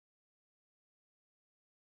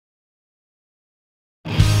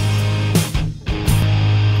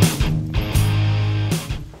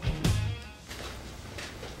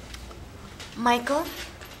Michael?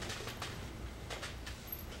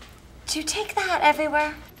 Do you take the hat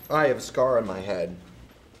everywhere? I have a scar on my head.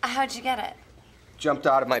 How'd you get it? Jumped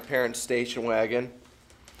out of my parents' station wagon.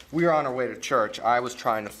 We were on our way to church. I was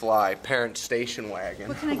trying to fly. Parents' station wagon.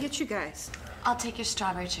 What can I get you guys? I'll take your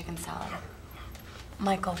strawberry chicken salad.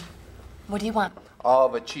 Michael, what do you want? I'll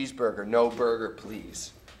have a cheeseburger. No burger,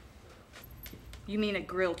 please. You mean a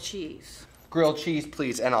grilled cheese? Grilled cheese,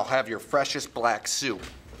 please, and I'll have your freshest black soup.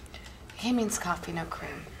 He means coffee, no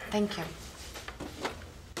cream. Thank you.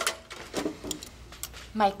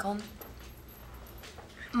 Michael.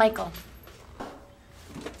 Michael.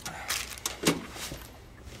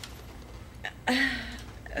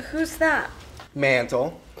 Who's that?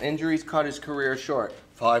 Mantle. Injuries cut his career short.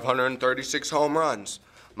 536 home runs.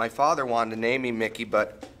 My father wanted to name me Mickey,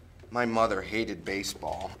 but my mother hated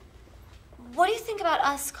baseball. What do you think about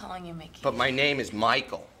us calling you Mickey? But my name is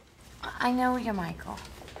Michael. I know you're Michael.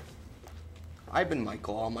 I've been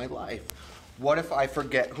Michael all my life. What if I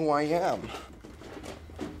forget who I am?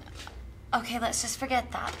 Okay, let's just forget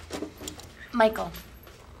that. Michael,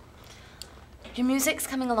 your music's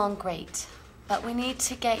coming along great, but we need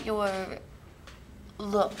to get your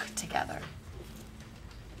look together.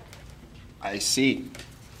 I see.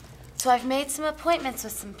 So I've made some appointments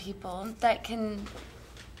with some people that can,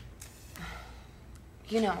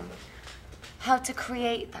 you know, how to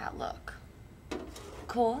create that look.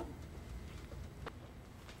 Cool?